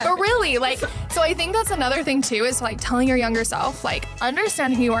Exactly. Like, so I think that's another thing too, is like telling your younger self, like,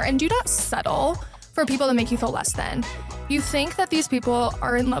 understand who you are and do not settle for people to make you feel less than. You think that these people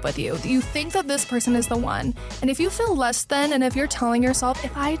are in love with you. You think that this person is the one. And if you feel less than, and if you're telling yourself,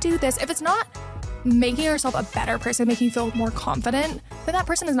 if I do this, if it's not making yourself a better person, making you feel more confident, then that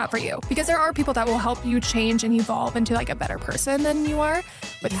person is not for you. Because there are people that will help you change and evolve into like a better person than you are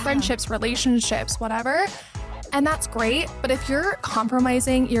with friendships, relationships, whatever. And that's great. But if you're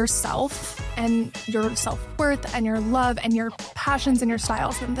compromising yourself and your self-worth and your love and your passions and your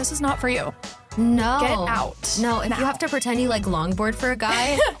styles, then this is not for you. No. Get out. No, if you have to pretend you like longboard for a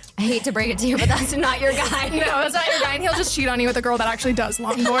guy, I hate to break it to you, but that's not your guy. No, that's not your guy, and he'll just cheat on you with a girl that actually does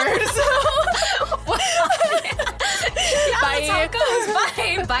longboard. So. Bye. That's how it goes.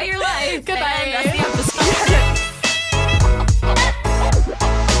 Bye. Bye your life. Goodbye. And that's the episode.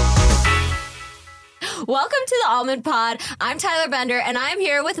 Welcome to the Almond Pod. I'm Tyler Bender, and I'm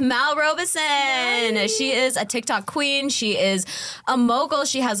here with Mal Robison. Yay. She is a TikTok queen. She is a mogul.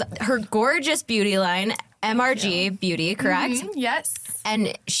 She has her gorgeous beauty line, MRG Beauty, correct? Mm-hmm. Yes.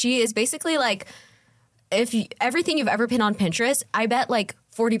 And she is basically like, everything you've ever been on Pinterest, I bet like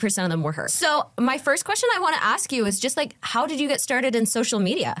 40% of them were her. So my first question I want to ask you is just like, how did you get started in social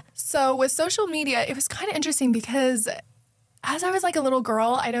media? So with social media, it was kind of interesting because as I was like a little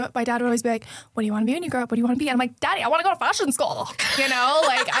girl, my dad would always be like, what do you want to be when you grow up? What do you want to be? And I'm like, Daddy, I want to go to fashion school. You know,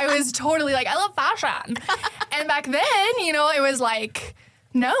 like I was totally like, I love fashion. And back then, you know, it was like,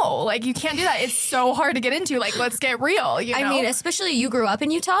 no, like you can't do that. It's so hard to get into. Like, let's get real, you know? I mean, especially you grew up in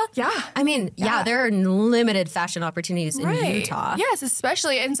Utah? Yeah. I mean, yeah, there are limited fashion opportunities in Utah. Yes,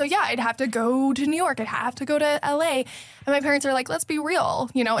 especially. And so, yeah, I'd have to go to New York. I'd have to go to LA. And my parents are like, let's be real.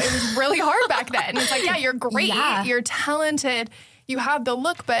 You know, it was really hard back then. It's like, yeah, you're great. Yeah. You're talented. You have the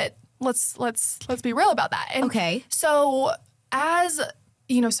look, but let's be real about that. And okay. So as,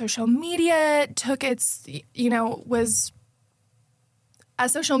 you know, social media took its, you know,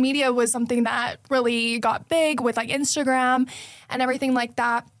 as social media was something that really got big with like Instagram and everything like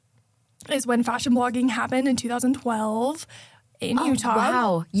that, is when fashion blogging happened in 2012 in Utah.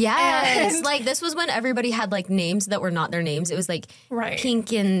 Wow. Yes. And like this was when everybody had like names that were not their names. It was like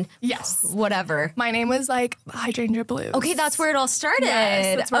pink and whatever. My name was like Hydrangea Blue. Okay, that's where it all started.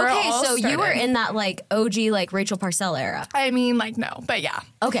 Yes, that's where it all started. You were in that like OG like Rachel Parcell era. I mean, like no, but yeah.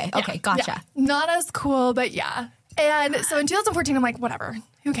 Okay, gotcha. Yeah. Not as cool, but yeah. And so in 2014, I'm like, whatever,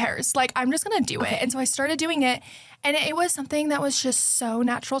 who cares? Like, I'm just going to do it. And so I started doing it. And it was something that was just so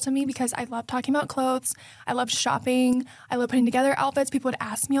natural to me because I love talking about clothes. I love shopping. I love putting together outfits. People would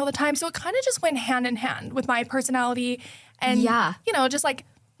ask me all the time. So it kind of just went hand in hand with my personality and, you know, just like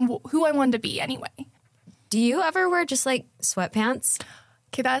who I wanted to be anyway. Do you ever wear just like sweatpants?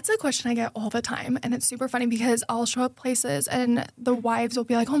 Okay, that's a question I get all the time. And it's super funny because I'll show up places and the wives will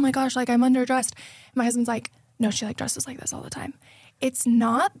be like, oh my gosh, like I'm underdressed. And my husband's like, no, she like dresses like this all the time. It's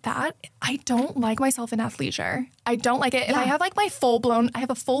not that. I don't like myself in athleisure. I don't like it. If I have like I have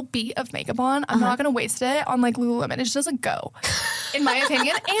a full beat of makeup on, I'm not going to waste it on like Lululemon. It just doesn't go, in my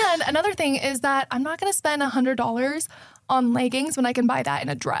opinion. And another thing is that I'm not going to spend $100 on leggings when I can buy that in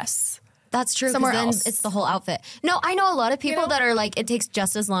a dress. That's true. Somewhere then else. It's the whole outfit. No, I know a lot of people that are like, it takes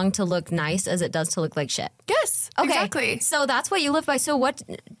just as long to look nice as it does to look like shit. Yes, exactly. So that's what you live by. So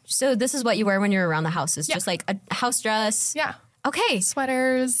this is what you wear when you're around the house. It's just like a house dress. Yeah. Okay.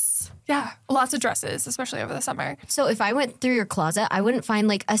 Sweaters. Yeah. Lots of dresses, especially over the summer. So if I went through your closet, I wouldn't find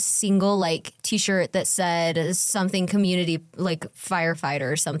like a single like t-shirt that said something community like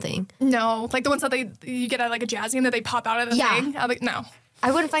firefighter or something. No. Like the ones that you get at like a jazzy and that they pop out of the thing. No. I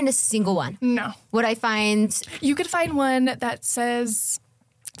wouldn't find a single one. No. Would I find... You could find one that has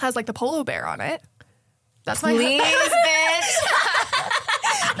like the polo bear on it. That's my... Please, bitch.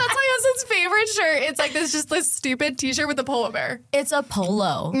 That's my husband's favorite shirt. It's like this stupid t-shirt with a polo bear. It's a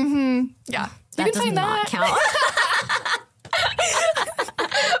polo. Mm-hmm. Yeah. That you can does find not that. count.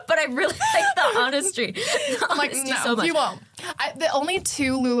 But I really like the honesty. I'm like, no, so much. you won't. The only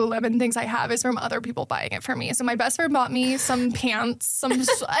 2 Lululemon things I have is from other people buying it for me. So my best friend bought me some pants, and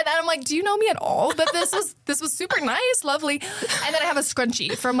I'm like, do you know me at all? But this was super nice, lovely. And then I have a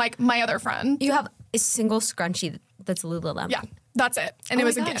scrunchie from like my other friend. You have a single scrunchie that's Lululemon. Yeah, that's it. And it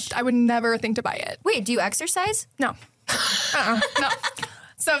was a gift. I would never think to buy it. Wait, do you exercise? No. No.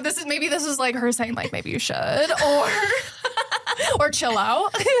 So this is like her saying like maybe you should or chill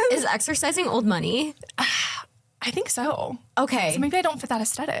out. Is exercising old money? I think so. Okay. So maybe I don't fit that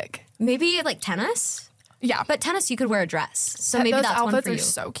aesthetic. Maybe like tennis? Yeah. But tennis you could wear a dress. So maybe those that's one outfits for you. are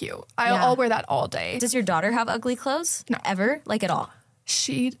so cute. I'll wear that all day. Does your daughter have ugly clothes? No. Ever? Like at all?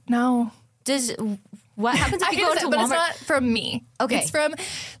 No. What happens if you go to but Walmart? it's not from me. Okay. It's from,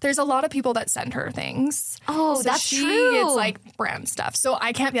 there's a lot of people that send her things. Oh, so that's she true. gets like brand stuff. So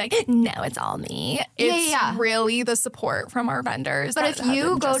I can't be like, no, it's all me. It's really the support from our vendors. But if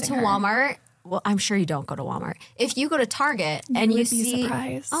you go to Walmart, well, I'm sure you don't go to Walmart. If you go to Target and you see,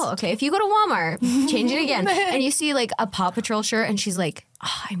 surprised. Oh, okay. If you go to Walmart, change it again, and you see like a Paw Patrol shirt, and she's like,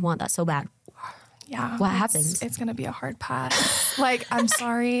 oh, I want that so bad. Yeah. What happens? It's going to be a hard pass. Like, I'm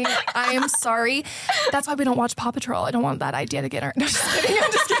sorry. I am sorry. That's why we don't watch Paw Patrol. I don't want that idea to get her. No, just kidding.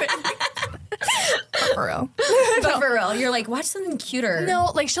 I'm just kidding. But for real. But for real, you're like, watch something cuter.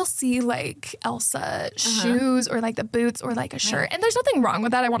 No, like she'll see like Elsa shoes or like the boots or like a shirt. And there's nothing wrong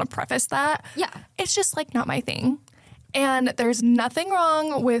with that. I want to preface that. Yeah. It's just like not my thing. And there's nothing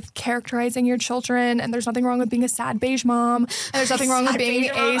wrong with characterizing your children, and there's nothing wrong with being a sad beige mom, and there's nothing wrong with being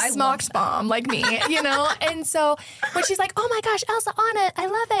a smocked mom like me, you know? And so when she's like, oh my gosh, Elsa on it, I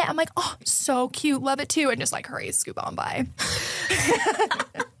love it. I'm like, oh, so cute, love it too. And just like hurry, scoop on by.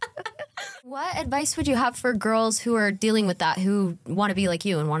 What advice would you have for girls who are dealing with that, who want to be like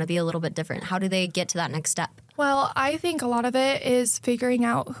you and want to be a little bit different? How do they get to that next step? Well, I think a lot of it is figuring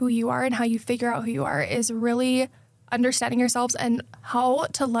out who you are, and how you figure out who you are is really understanding yourselves, and how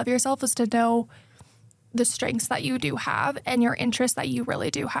to love yourself is to know the strengths that you do have and your interests that you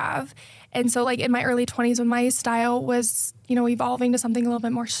really do have. And so like in my early 20s when my style was, you know, evolving to something a little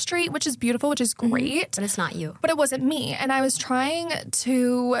bit more street, which is beautiful, which is great. But it's not you. But it wasn't me. And I was trying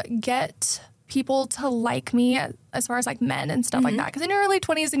to get people to like me as far as like men and stuff like that. Because in your early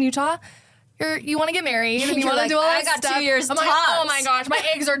 20s in Utah, you want to get married and you want to do all that stuff. I got 2 years I'm tops. like, oh my gosh, my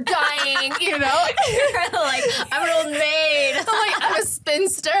eggs are dying, you know? You're like, I'm an old maid. I'm a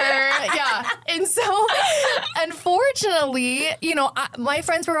spinster. Yeah. And so, unfortunately, you know, my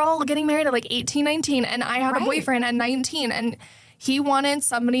friends were all getting married at like 18, 19, and I had a boyfriend at 19, and he wanted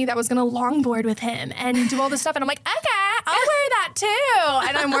somebody that was going to longboard with him and do all this stuff. And I'm like, okay, I'll wear that too.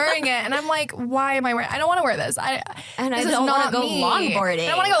 And I'm wearing it. And I'm like, why am I wearing it? I don't want to wear this. I don't want to go longboarding. I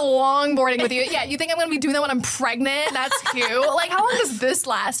don't want to go longboarding with you. Yeah, you think I'm going to be doing that when I'm pregnant? That's cute. Like, how long does this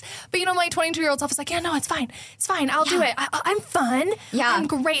last? But, you know, my 22-year-old self is like, yeah, no, it's fine. It's fine. I'll do it. I'm fun. Yeah. I'm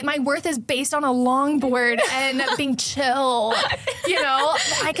great. My worth is based on a longboard and being chill. You know,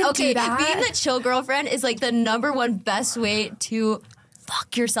 I can do that. Being the chill girlfriend is like the number one best way to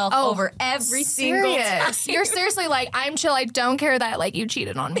fuck yourself over every single time. You're seriously like, I'm chill. I don't care that like you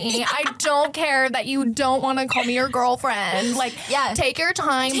cheated on me. I don't care that you don't want to call me your girlfriend. Like, take your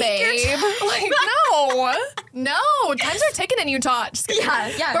time, babe. Like, no, times are ticking in Utah. Just kidding.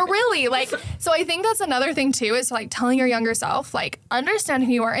 Yeah. But really, like, so I think that's another thing too, is like telling your younger self, like, understand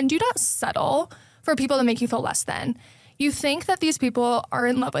who you are and do not settle for people to make you feel less than. You think that these people are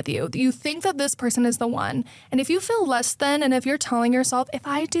in love with you. You think that this person is the one. And if you feel less than, and if you're telling yourself, if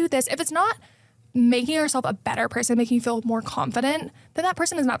I do this, if it's not making yourself a better person, making you feel more confident, then that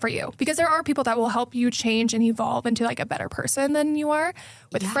person is not for you. Because there are people that will help you change and evolve into like a better person than you are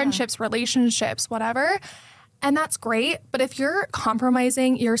with friendships, relationships, whatever. And that's great. But if you're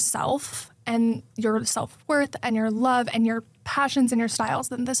compromising yourself and your self-worth and your love and your passions and your styles,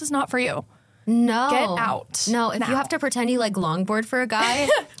 then this is not for you. No. Get out. No, if you have to pretend you like longboard for a guy,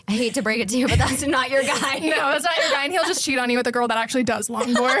 I hate to break it to you, but that's not your guy. No, that's not your guy, and he'll just cheat on you with a girl that actually does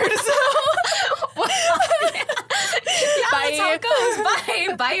longboard. That's how it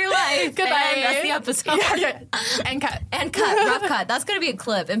goes. Bye your life. Goodbye. And that's the episode. Yeah. And cut. Rough cut. That's going to be a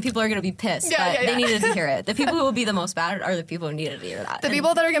clip, and people are going to be pissed, but they needed to hear it. The people who will be the most mad are the people who needed to hear that. The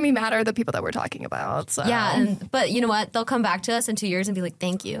people that are going to be mad are the people that we're talking about. So. Yeah, but you know what? They'll come back to us in 2 years and be like,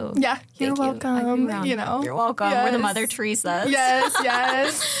 thank you. Yeah, you're welcome. You know, you're welcome. Yes. We're the Mother Teresa's.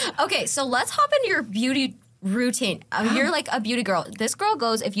 Yes. Okay, so let's hop into your beauty routine. You're like a beauty girl. This girl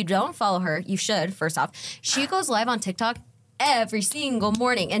goes, if you don't follow her, you should, first off. She goes live on TikTok every single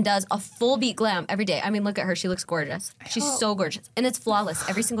morning and does a full beat glam every day. I mean, look at her. She looks gorgeous. She's so gorgeous. And it's flawless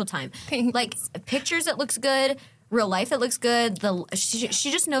every single time. Thanks. Like, pictures, it looks good. Real life, it looks good.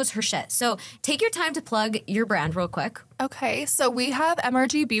 She just knows her shit. So take your time to plug your brand real quick. Okay, so we have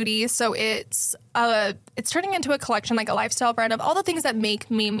MRG Beauty. So it's turning into a collection, like a lifestyle brand of all the things that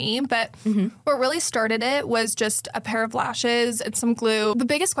make me me. But what really started it was just a pair of lashes and some glue. The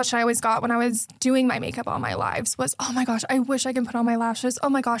biggest question I always got when I was doing my makeup on my lives was, oh my gosh, I wish I could put on my lashes. Oh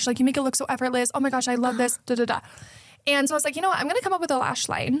my gosh, like you make it look so effortless. Oh my gosh, I love this. Da da da. And so I was like, you know what? I'm going to come up with a lash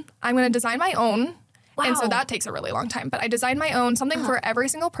line. I'm going to design my own. Wow. And so that takes a really long time. But I designed my own, something for every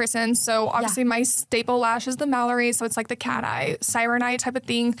single person. So obviously my staple lash is the Mallory. So it's like the cat eye, siren eye type of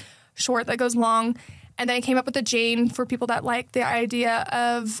thing, short that goes long. And then I came up with the Jane for people that like the idea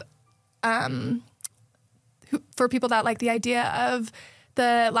of,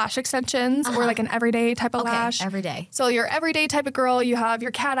 the lash extensions or like an everyday type of lash. Everyday. So your everyday type of girl, you have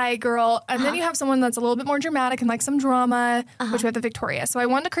your cat eye girl, and then you have someone that's a little bit more dramatic and like some drama, which we have the Victoria. So I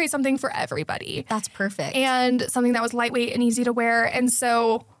wanted to create something for everybody. That's perfect. And something that was lightweight and easy to wear. And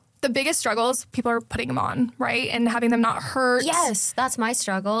so the biggest struggle is people are putting them on, right? And having them not hurt. Yes, that's my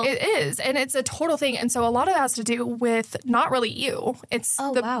struggle. It is. And it's a total thing. And so a lot of it has to do with not really you. It's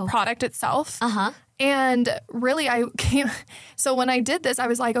the product itself. And really, so when I did this, I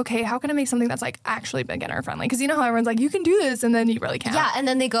was like, okay, how can I make something that's like actually beginner friendly? Because you know how everyone's like, you can do this, and then you really can't. Yeah, and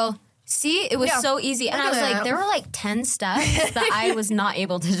then they go, see, it was so easy. And I was like, there were like 10 steps that I was not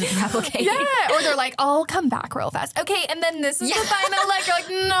able to just replicate. Yeah, or they're like, I'll come back real fast. Okay, and then this is the final leg. You're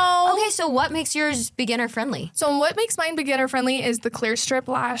like, no. Okay, so what makes yours beginner friendly? So what makes mine beginner friendly is the clear strip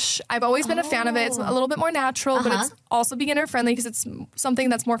lash. I've always been a fan of it. It's a little bit more natural, but it's also beginner friendly because it's something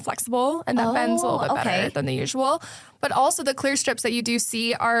that's more flexible and that bends a little bit better than the usual. But also the clear strips that you do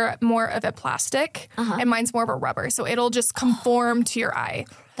see are more of a plastic, and mine's more of a rubber. So it'll just conform to your eye.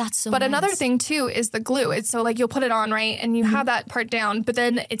 That's so But nice. another thing, too, is the glue. It's so, like, you'll put it on, right? And you have that part down, but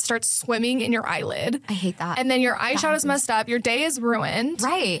then it starts swimming in your eyelid. I hate that. And then your eyeshadow's messed up. Your day is ruined.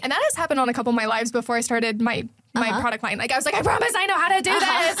 Right. And that has happened on a couple of my lives before I started my product line. Like, I was like, I promise I know how to do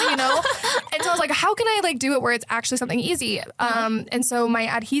this, you know? And so I was like, how can I, like, do it where it's actually something easy? And so my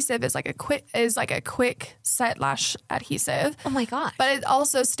adhesive is like a quick set lash adhesive. Oh, my God. But it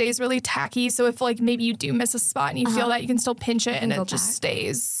also stays really tacky. So if, like, maybe you do miss a spot and you feel that, you can still pinch it and it just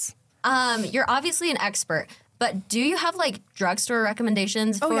stays. You're obviously an expert, but do you have like drugstore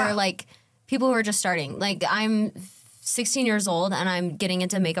recommendations for like people who are just starting? Like I'm 16 years old and I'm getting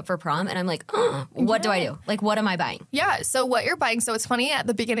into makeup for prom and I'm like, what do I do? Like, what am I buying? Yeah. So what you're buying. So it's funny at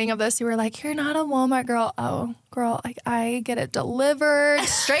the beginning of this, you were like, you're not a Walmart girl. Oh, girl, like I get it delivered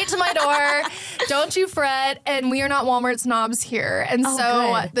straight to my door. Don't you fret. And we are not Walmart snobs here. And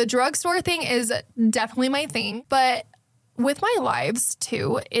so the drugstore thing is definitely my thing. But with my lives,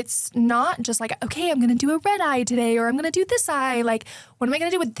 too, it's not just like, okay, I'm going to do a red eye today or I'm going to do this eye. Like, what am I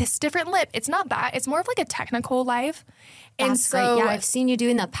going to do with this different lip? It's not that. It's more of like a technical life. And That's so, great. Yeah, I've seen you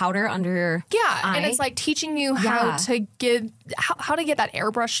doing the powder under your eye. And it's like teaching you how to get how to get that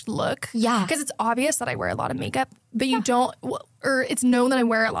airbrushed look. Yeah. Because it's obvious that I wear a lot of makeup, but you don't, or it's known that I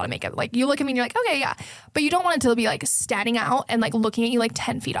wear a lot of makeup. Like, you look at me and you're like, okay, yeah. But you don't want it to be like standing out and like looking at you like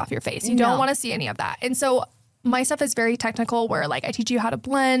 10 feet off your face. You don't want to see any of that. And so my stuff is very technical where like I teach you how to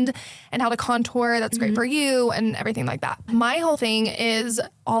blend and how to contour. That's great for you and everything like that. My whole thing is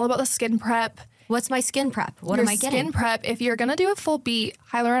all about the skin prep. What's my skin prep? What am I getting? Skin prep, if you're going to do a full beat,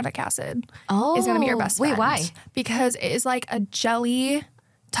 hyaluronic acid is going to be your best friend. Wait, why? Because it is like a jelly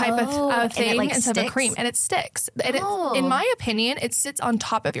type of thing like instead of a sticks? cream. And it sticks. And in my opinion, it sits on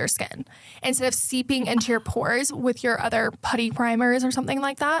top of your skin instead of seeping into your pores with your other putty primers or something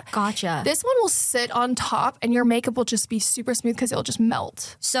like that. Gotcha. This one will sit on top and your makeup will just be super smooth because it'll just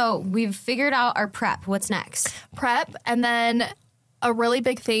melt. So we've figured out our prep. What's next? Prep. And then a really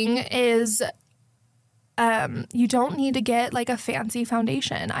big thing is you don't need to get like a fancy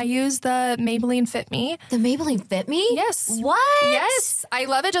foundation. I use the Maybelline Fit Me. The Maybelline Fit Me? Yes. What? Yes. I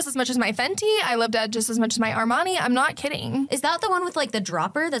love it just as much as my Fenty. I love it just as much as my Armani. I'm not kidding. Is that the one with like the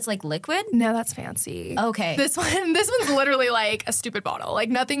dropper that's like liquid? No, that's fancy. Okay. This one's literally like a stupid bottle. Like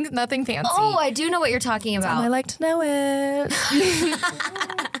nothing fancy. Oh, I do know what you're talking about. I like to know it.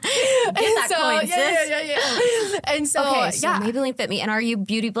 Get that coin, sis. Yeah. And so, Maybelline Fit Me. And are you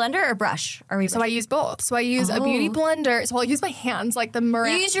beauty blender or brush? So I use both. So I use a beauty blender. So I'll use my hands, like the You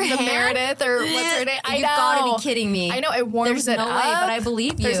use your hand? Meredith or what's her name? I You've know. got to be kidding me. I know, it warms There's it no up. way, but I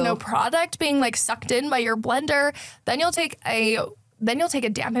believe you. There's no product being like sucked in by your blender. Then you'll take a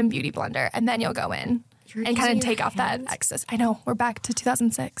dampened beauty blender and then you'll go in. And kind of take off that excess. I know. We're back to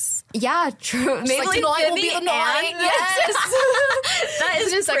 2006. Yeah, true. Maybelline Fit Me and yes. that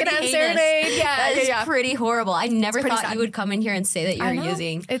is Just pretty secondhand heinous. serenade. Yeah, that is pretty horrible. I never thought sad. you would come in here and say that you're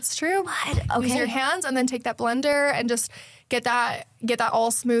using. It's true. What? Okay. Use your hands and then take that blender and just get that all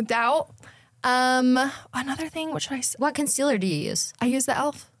smoothed out. Another thing, what should I say? What concealer do you use? I use the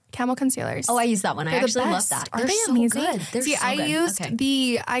e.l.f. Camo concealers. Oh, I use that one. I They're the actually love best. that. Aren't They're they so amazing? good. They're See, so I good.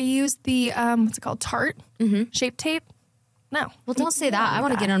 used the what's it called? Tarte Shape Tape. No. Well, don't say that. I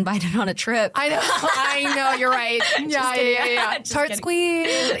want to get invited on a trip. I know. You're right. Yeah. Tarte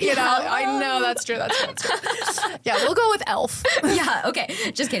Squeeze. You know, I know that's true. That's true. Yeah, we'll go with e.l.f. Yeah.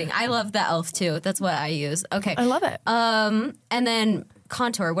 Okay. Just kidding. I love the e.l.f. too. That's what I use. Okay. I love it. And then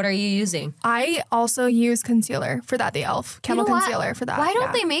contour. What are you using? I also use concealer for that. The e.l.f. Camo concealer for that. Why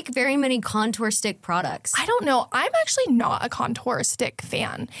don't they make very many contour stick products? I don't know. I'm actually not a contour stick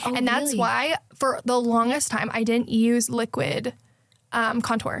fan. Oh, and that's really? why for the longest time I didn't use liquid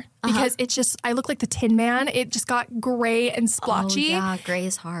contour because it's just, I look like the Tin Man. It just got gray and splotchy. Oh, yeah, gray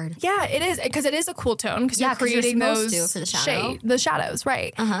is hard. Yeah, it is because it is a cool tone because you're 'cause you're creating supposed those to for the shadow. the shadows,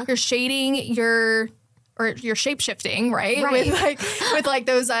 right? You're shading you're shape shifting, right? With like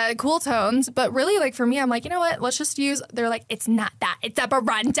those cool tones. But really, like for me, I'm like, you know what? Let's just use. They're like, it's not that. It's a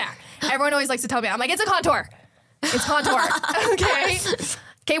bronzer. Everyone always likes to tell me, I'm like, it's a contour. It's contour. Okay.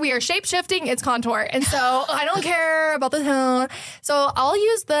 Okay, we are shape shifting. It's contour, and so I don't care about the tone. So I'll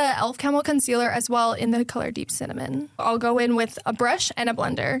use the e.l.f. Camo Concealer as well in the color Deep Cinnamon. I'll go in with a brush and a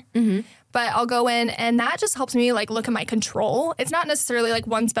blender. But I'll go in, and that just helps me like look at my control. It's not necessarily like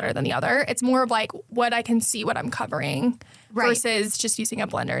one's better than the other. It's more of like what I can see, what I'm covering, versus just using a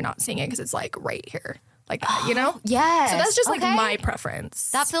blender and not seeing it because it's like right here, like that, you know? Yes. So that's just like my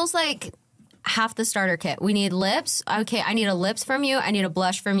preference. That feels like half the starter kit. We need lips. Okay, I need a lips from you, I need a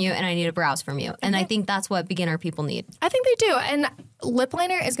blush from you, and I need a brows from you. And I think that's what beginner people need. I think they do. And lip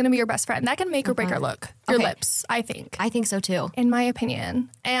liner is going to be your best friend. That can make or break your look. Your lips, I think. I think so too. In my opinion.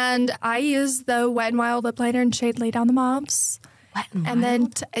 And I use the Wet n Wild lip liner in shade Lay Down the Mobs. Wet n And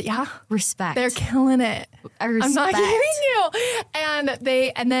Wild? then, Respect. They're killing it. I respect. I'm not kidding you.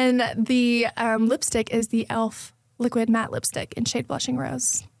 And then the lipstick is the e.l.f. Liquid Matte Lipstick in shade Blushing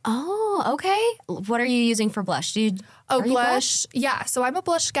Rose. Oh, okay. What are you using for blush? Blush. Yeah. So I'm a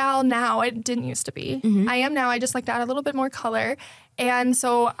blush gal now. It didn't used to be. I am now. I just like to add a little bit more color. And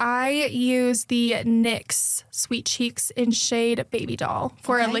so I use the NYX Sweet Cheeks in shade Baby Doll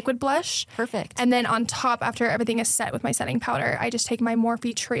for a liquid blush. Perfect. And then on top, after everything is set with my setting powder, I just take my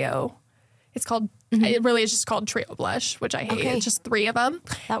Morphe Trio. It's called, it really is just called Trio Blush, which I hate. Okay. It's just 3 of them.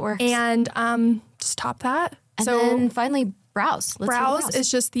 That works. And just top that. And then finally, brows. Brows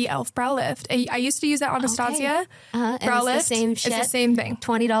is just the e.l.f. Brow Lift. I used to use that Anastasia Brow Lift. It's the same shit. It's the same thing.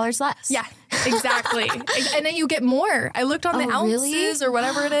 $20 less. Yeah, exactly. And then you get more. I looked on the ounces or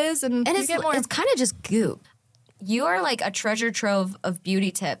whatever it is, and you get more. It's kind of just goop. You are like a treasure trove of beauty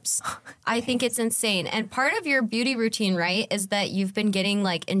tips. I think it's insane. And part of your beauty routine, right, is that you've been getting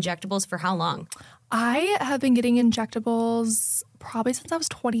like injectables for how long? I have been getting injectables probably since I was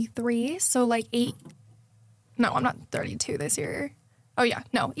 23. So like 8. No, I'm not 32 this year. Oh, yeah.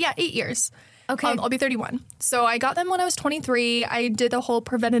 No. Yeah, 8 years. Okay. I'll be 31. So I got them when I was 23. I did the whole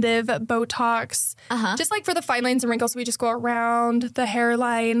preventative Botox. Just like for the fine lines and wrinkles, we just go around the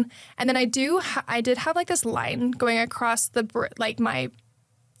hairline. And then I did have like this line going across like my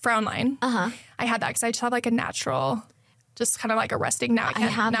frown line. I had that because I just have like a natural, just kind of like a resting. Now I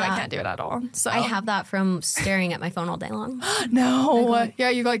can't do it at all. So I have that from staring at my phone all day long. No. Yeah,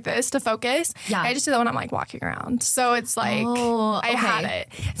 you go like this to focus. Yeah. I just do that when I'm like walking around. So it's like I had it.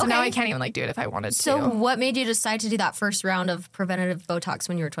 So now I can't even like do it if I wanted to. So what made you decide to do that first round of preventative Botox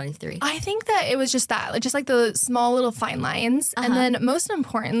when you were 23? I think that it was just that, just like the small little fine lines. And then most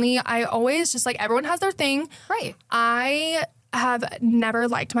importantly, I always just like everyone has their thing. Right. I have never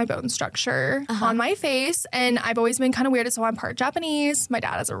liked my bone structure on my face, and I've always been kind of weirded. So I'm part Japanese. My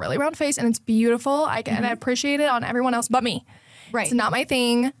dad has a really round face, and it's beautiful. And I appreciate it on everyone else but me. Right. It's not my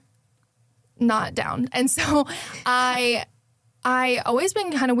thing. Not down. And so I always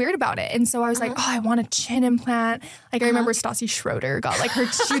been kind of weird about it. And so I was like, oh, I want a chin implant. Like I remember Stassi Schroeder got like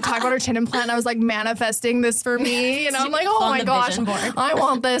she would talk about her chin implant. And I was like manifesting this for me. You know, I'm like, oh my gosh, I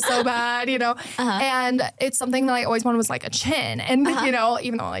want this so bad, you know. And it's something that I always wanted was like a chin. And, you know,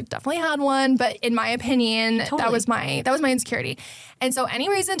 even though I definitely had one, but in my opinion, that was my insecurity. And so any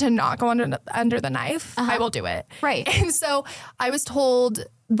reason to not go under the knife, I will do it. Right. And so I was told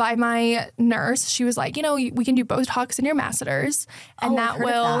by my nurse, she was like, you know, we can do Botox in your masseters, and that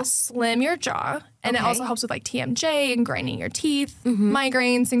will slim your jaw. And it also helps with like TMJ and grinding your teeth,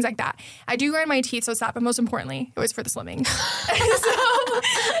 migraines, things like that. I do grind my teeth, so it's that, but most importantly, it was for the slimming. and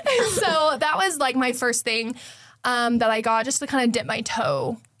so that was like my first thing that I got just to kind of dip my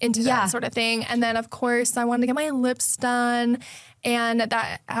toe into that sort of thing. And then, of course, I wanted to get my lips done. And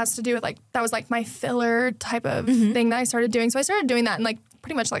that has to do with like, that was like my filler type of thing that I started doing. So I started doing that in like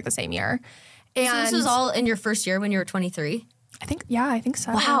pretty much like the same year. And so this was all in your first year when you were 23? I think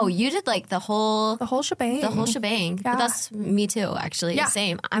so. Wow, you did like the whole shebang. The whole shebang. Yeah. But that's me too, actually. Yeah.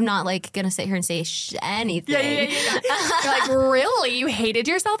 Same. I'm not like going to sit here and say anything. Yeah. You're like, really? You hated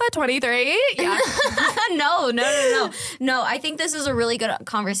yourself at 23? Yeah. No. No, I think this is a really good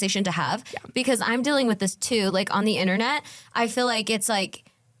conversation to have because I'm dealing with this too. Like on the internet, I feel like it's like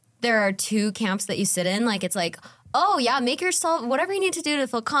there are two camps that you sit in. Like it's like, oh yeah, make yourself whatever you need to do to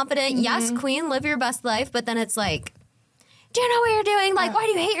feel confident. Yes, queen, live your best life. But then it's like, do you know what you're doing? Like, why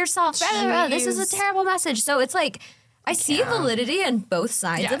do you hate yourself? This is a terrible message. So it's like, I see validity in both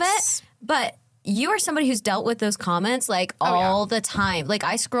sides of it, but you are somebody who's dealt with those comments like all the time. Like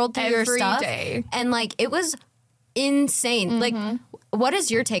I scrolled through your stuff day. And like it was insane. Like what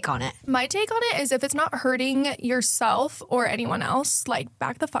is your take on it? My take on it is if it's not hurting yourself or anyone else, like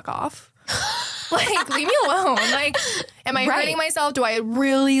back the fuck off. Like, leave me alone. Like, am I hurting myself? Do I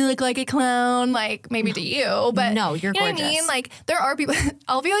really look like a clown? Like, maybe to you, but no, you're you know gorgeous. What I mean? Like, there are people.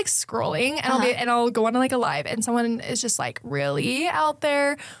 I'll be like scrolling, and I'll go on like a live, and someone is just like really out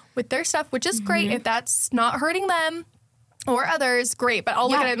there with their stuff, which is great if that's not hurting them. Or others, great, but I'll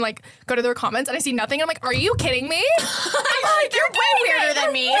look at it and like go to their comments and I see nothing. And I'm like, are you kidding me? I'm like, you're way weirder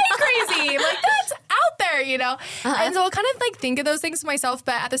than me. Way crazy. Like that's out there, you know? And so I'll kind of like think of those things to myself,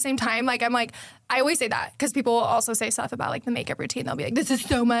 but at the same time, like I'm like, I always say that because people also say stuff about like the makeup routine. They'll be like, this is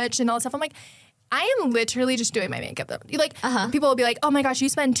so much and all that stuff. I'm like, I am literally just doing my makeup. Like people will be like, oh my gosh, you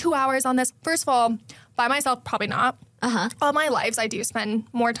spend 2 hours on this. First of all, by myself, probably not. All my lives, I do spend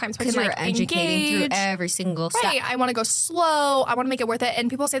more time spending because like you're educating through every single step. Right. I want to go slow. I want to make it worth it.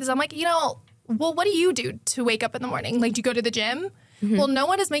 And people say this. I'm like, you know, well, what do you do to wake up in the morning? Like, do you go to the gym? Well, no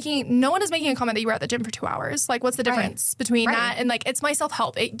one is making a comment that you were at the gym for 2 hours. Like, what's the difference between that and like it's my self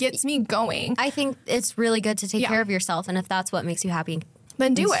help? It gets me going. I think it's really good to take care of yourself, and if that's what makes you happy,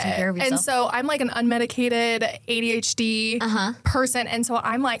 then do it. And so I'm like an unmedicated ADHD person, and so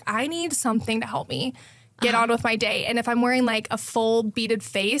I'm like, I need something to help me get on with my day. And if I'm wearing like a full beaded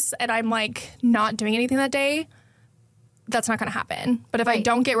face and I'm like not doing anything that day, that's not going to happen. But if I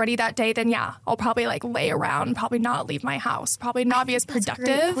don't get ready that day, then yeah, I'll probably like lay around, probably not leave my house, probably not be as productive.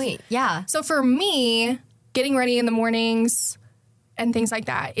 That's a great point. Yeah. So for me, getting ready in the mornings and things like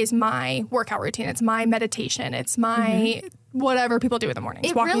that is my workout routine. It's my meditation. It's my whatever people do in the mornings.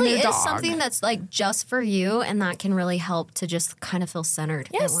 It walking really their is dog. something that's like just for you, and that can really help to just kind of feel centered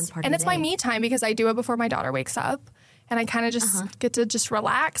at one part of the day. And it's my me time because I do it before my daughter wakes up, and I kind of just get to just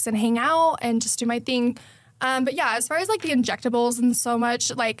relax and hang out and just do my thing. But yeah, as far as like the injectables and so much,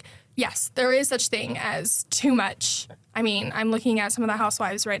 like, yes, there is such thing as too much. I mean, I'm looking at some of the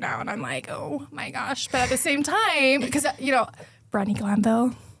housewives right now and I'm like, oh my gosh. But at the same time, because, you know, Brandy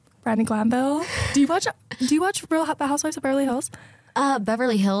Glanville. Do you watch The Housewives of Beverly Hills?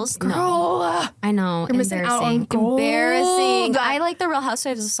 Beverly Hills? Girl. No. I know. You're missing out on gold. Embarrassing. I like the Real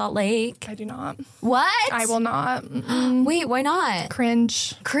Housewives of Salt Lake. I do not. What? I will not. Wait, why not?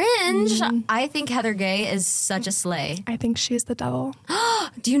 Cringe. I think Heather Gay is such a slay. I think she's the devil.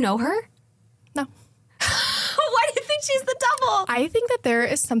 Do you know her? No. Why do you think she's the devil? I think that there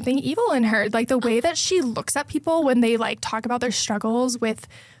is something evil in her. Like the way that she looks at people when they like talk about their struggles with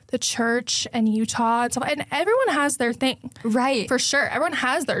the church and Utah and stuff. And everyone has their thing. Right. For sure. Everyone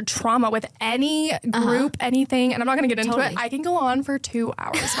has their trauma with any group, anything. And I'm not going to get into it. I can go on for 2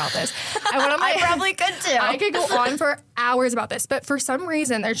 hours about this. I probably could too. I could go on for hours about this. But for some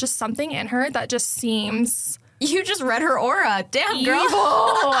reason, there's just something in her that just seems... You just read her aura. Damn, girl. Evil.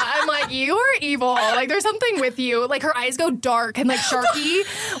 I'm like, you are evil. Like, there's something with you. Like, her eyes go dark and, like, sharky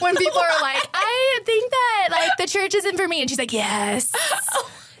when people are like, I think that, like, the church isn't for me. And she's like, yes.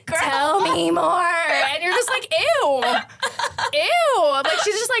 Girl. Tell me more. And you're just like, ew. Like,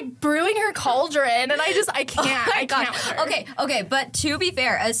 she's just, like, brewing her cauldron. And I can't. I can't with her. Okay. But to be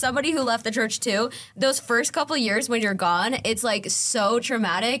fair, as somebody who left the church too, those first couple years when you're gone, it's, like, so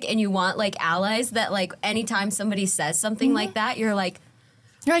traumatic. And you want, like, allies that, like, anytime somebody says something like that, you're like,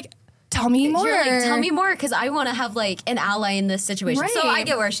 tell me more. You're like, tell me more, because I want to have, like, an ally in this situation. Right. So I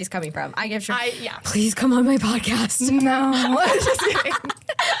get where she's coming from. Yeah. Please come on my podcast. No. Just kidding.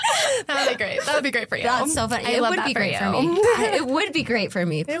 That would be great. That would be great for you. That's so funny. It would be great for me. It would be great for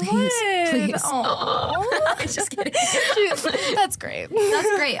me. Please. Please. Aww. Just kidding. That's great.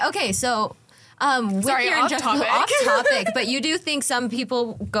 That's great. Okay, so... Sorry, off topic, but you do think some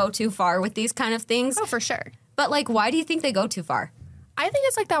people go too far with these kind of things? Oh, for sure. But, like, why do you think they go too far? I think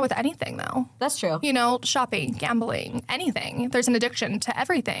it's like that with anything, though. That's true. You know, shopping, gambling, anything. There's an addiction to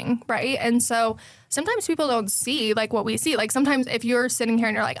everything, right? And so sometimes people don't see, like, what we see. Like, sometimes if you're sitting here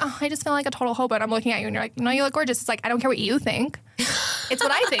and you're like, oh, I just feel like a total hobo, and I'm looking at you and you're like, no, you look gorgeous. It's like, I don't care what you think. It's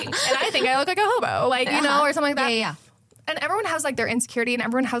what I think. And I think I look like a hobo, like, you know, or something like that. Yeah. And everyone has, like, their insecurity and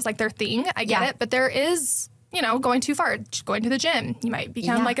everyone has, like, their thing. I get it. But there is, you know, going too far. Going to the gym. You might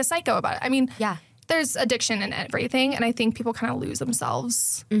become, like, a psycho about it. I mean, there's addiction in everything. And I think people kind of lose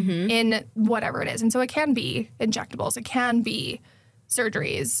themselves in whatever it is. And so it can be injectables. It can be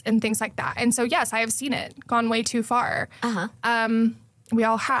surgeries and things like that. And so, yes, I have seen it gone way too far. We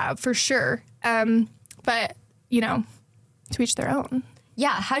all have, for sure. But, you know, to each their own.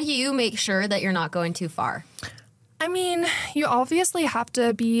 Yeah. How do you make sure that you're not going too far? I mean, you obviously have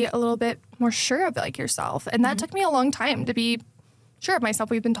to be a little bit more sure of, like, yourself. And that took me a long time to be sure of myself.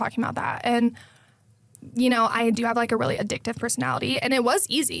 We've been talking about that. And, you know, I do have like a really addictive personality, and it was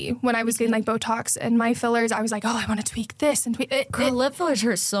easy when I was getting like Botox and my fillers. I was like, oh, I want to tweak this and tweak it. Girl, lip fillers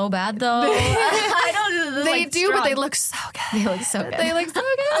hurt so bad though. I don't. They do, strong. but they look so good. They look so good. They look so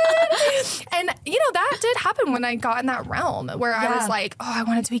good. And, you know, that did happen when I got in that realm where I was like, oh, I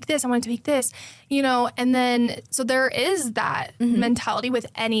want to tweak this. I want to tweak this, you know, and then so there is that mentality with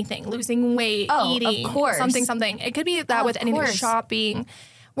anything, losing weight, eating, of course. something. It could be that with anything, shopping,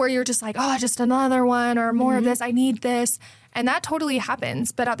 where you're just like, oh, just another one or more of this. I need this. And that totally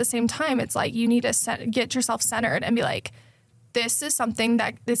happens. But at the same time, it's like you need to get yourself centered and be like, this is something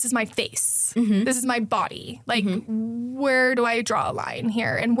that, this is my face. This is my body. Like, where do I draw a line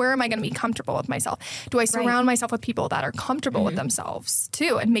here? And where am I going to be comfortable with myself? Do I surround myself with people that are comfortable with themselves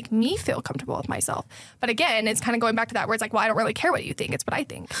too and make me feel comfortable with myself? But again, it's kind of going back to that where it's like, well, I don't really care what you think. It's what I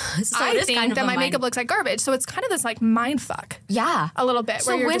think. So I think that my makeup looks like garbage. So it's kind of this like mind fuck. Yeah. A little bit.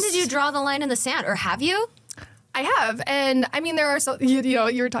 So when did you draw the line in the sand, or have you? I have. And I mean, there are so, you know,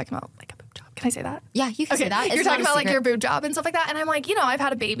 you were talking about like a boob job. Can I say that? Yeah, you can say that. You're talking about like your boob job and stuff like that. And I'm like, you know, I've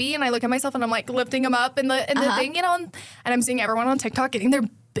had a baby and I look at myself and I'm like lifting them up in the thing, you know, and I'm seeing everyone on TikTok getting their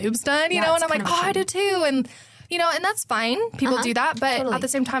boobs done, you know, and I'm like, oh, I do too. And, you know, and that's fine. People do that. But at the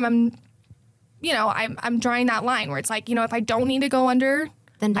same time, I'm drawing that line where it's like, you know, if I don't need to go under,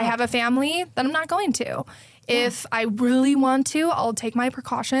 then I have a family, then I'm not going to. If I really want to, I'll take my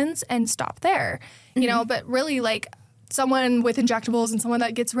precautions and stop there, you know, but really like someone with injectables and someone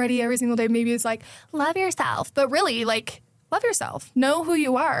that gets ready every single day, maybe it's like, love yourself, but really like love yourself, know who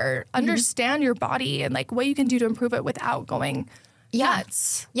you are, understand your body and like what you can do to improve it without going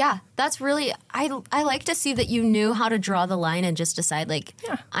nuts. Yeah, that's really, I like to see that you knew how to draw the line and just decide like,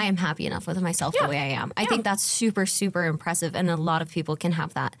 I am happy enough with myself the way I am. I think that's super, super impressive, and a lot of people can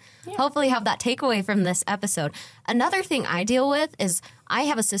have that. Hopefully have that takeaway from this episode. Another thing I deal with is I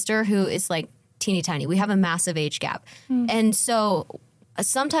have a sister who is like teeny tiny. We have a massive age gap. And so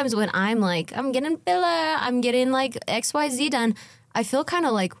sometimes when I'm like, I'm getting filler, I'm getting like XYZ done, I feel kind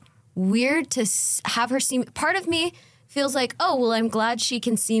of like weird to have her see me. Part of me feels like, oh, well, I'm glad she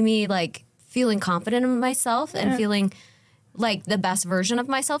can see me like feeling confident in myself and feeling like the best version of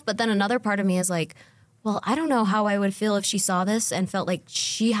myself. But then another part of me is like, well, I don't know how I would feel if she saw this and felt like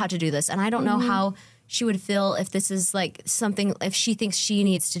she had to do this. And I don't know how she would feel if this is like something, if she thinks she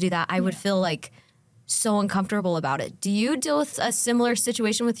needs to do that. I would feel like so uncomfortable about it. Do you deal with a similar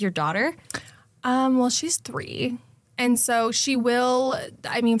situation with your daughter? Well, she's 3. And so she will,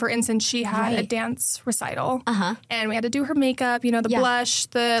 I mean, for instance, she had a dance recital and we had to do her makeup, you know, the blush,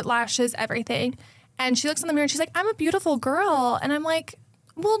 the lashes, everything. And she looks in the mirror and she's like, I'm a beautiful girl. And I'm like,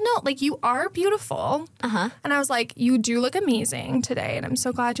 well, no, like you are beautiful. And I was like, you do look amazing today. And I'm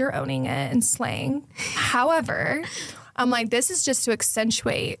so glad you're owning it and slaying. However, I'm like, this is just to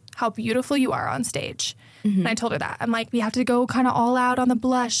accentuate how beautiful you are on stage. And I told her that. I'm like, we have to go kind of all out on the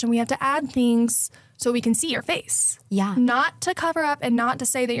blush and we have to add things so we can see your face. Yeah. Not to cover up and not to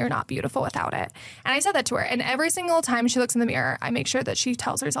say that you're not beautiful without it. And I said that to her. And every single time she looks in the mirror, I make sure that she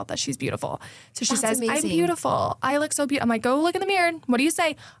tells herself that she's beautiful. So she says, amazing. I'm beautiful. I look so beautiful. I'm like, go look in the mirror. What do you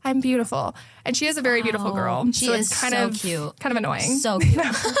say? I'm beautiful. And she is a very beautiful girl. She so is it's kind so of cute. Kind of annoying. So cute.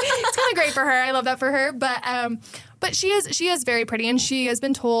 It's kind of great for her. I love that for her. But she is very pretty, and she has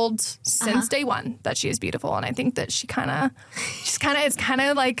been told since day one that she is beautiful. And I think that it's kind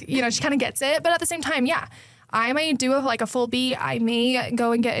of like, you know, she kind of gets it. But at the same time, I may do a full beat. I may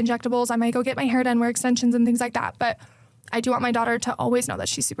go and get injectables. I might go get my hair done, wear extensions and things like that. But I do want my daughter to always know that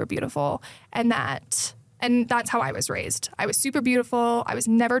she's super beautiful, and that's how I was raised. I was super beautiful. I was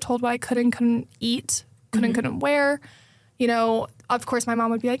never told what I couldn't eat, couldn't wear. You know, of course, my mom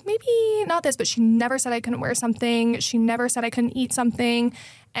would be like, maybe not this, but she never said I couldn't wear something. She never said I couldn't eat something.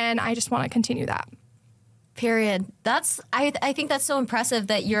 And I just want to continue that. Period. I think that's so impressive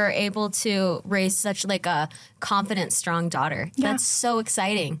that you're able to raise such like a confident, strong daughter. Yeah. That's so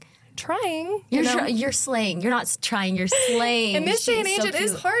exciting. Trying. You're slaying. You're not trying. You're slaying. In this day and age, it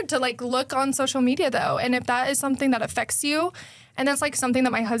is hard to like look on social media though. And if that is something that affects you, and that's like something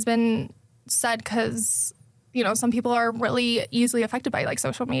that my husband said, because you know, some people are really easily affected by like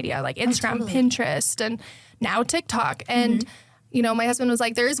social media, like Instagram, Pinterest, and now TikTok. And, you know, my husband was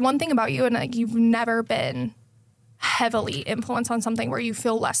like, there is one thing about you, and like, you've never been heavily influenced on something where you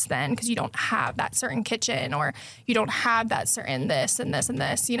feel less than because you don't have that certain kitchen, or you don't have that certain this and this and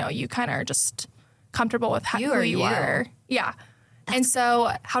this. You know, you kind of are just comfortable with who you are. Yeah. And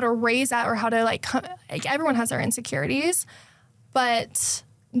so how to raise that, or how to like everyone has their insecurities, but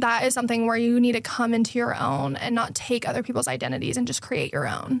that is something where you need to come into your own and not take other people's identities and just create your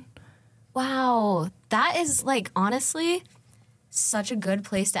own. Wow. That is like, honestly, such a good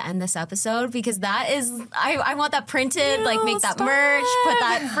place to end this episode because that is, I want that printed, like make that merch, put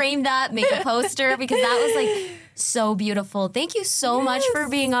that, frame that, make a poster because that was like so beautiful. Thank you so much for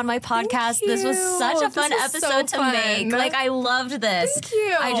being on my podcast. This was such a fun episode to make. Like I loved this. Thank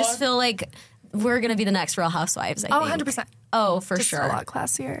you. I just feel like we're going to be the next Real Housewives, I think. 100%. Oh, for Just sure. a lot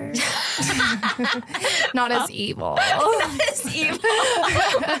classier. Not as evil. Not as evil.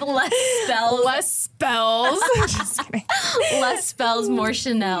 With less spells. Less spells. Just kidding. Less spells, more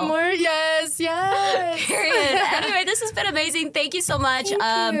Chanel. More, yes. Period. Anyway, this has been amazing. Thank you so much.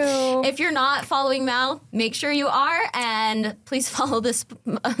 Thank you. If you're not following Mal, make sure you are. And please follow this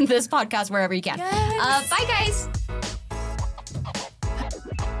podcast wherever you can. Yes. Bye, guys.